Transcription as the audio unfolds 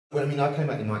Well, I mean, I came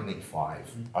out in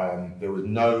 1985. There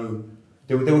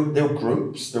were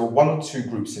groups. There were one or two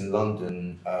groups in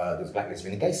London. There was Black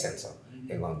Lesbian and Gay Centre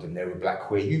in London. There were Black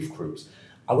Queer Youth groups.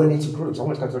 I went into groups. I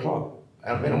wanted to go to the club.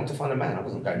 I mean, I wanted to find a man. I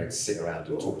wasn't going there to sit around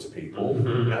and talk to people. You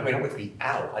know what I mean? I wanted to be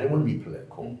out. I didn't want to be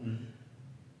political.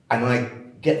 And I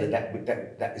get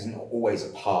that isn't always a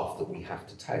path that we have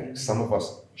to take. Some of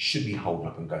us should be holding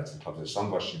up and going to the clubs. Some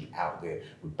of us should be out there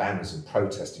with banners and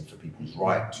protesting for people's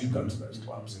right to go to those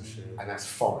clubs. And that's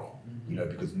fine, you know,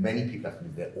 because many people have to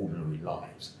live their ordinary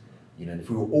lives. You know, and if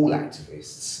we were all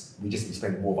activists, we'd just be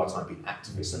spending more of our time being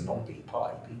activists and not being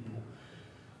party people.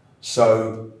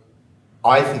 So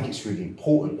I think it's really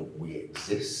important that we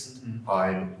exist.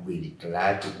 I'm really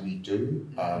glad that we do.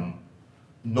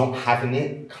 Not having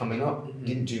it coming up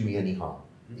didn't do me any harm.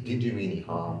 It didn't do me any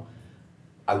harm.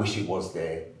 I wish it was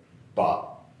there, but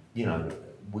you know,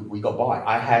 we got by.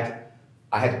 I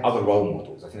had other role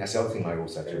models. I think that's the other thing I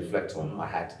also have to reflect on. I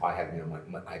had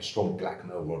strong black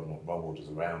male role models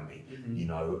around me. You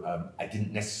know, I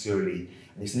didn't necessarily.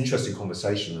 And it's an interesting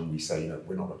conversation when we say, you know,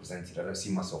 we're not represented. I don't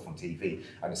see myself on TV.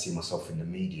 I don't see myself in the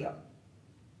media.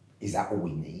 Is that all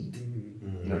we need?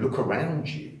 You know, look around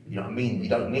you. You know what I mean? We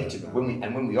don't need to. But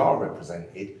when we are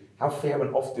represented, how fair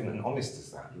and often and honest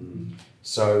is that?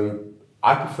 So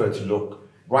I prefer to look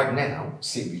right now.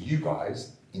 Sitting with you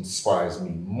guys inspires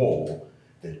me more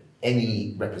than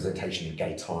any representation in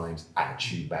Gay Times,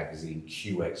 Attitude Magazine,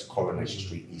 QX, Coronation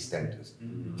Street, EastEnders.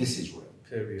 This is real.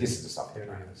 This is the stuff that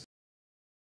matters.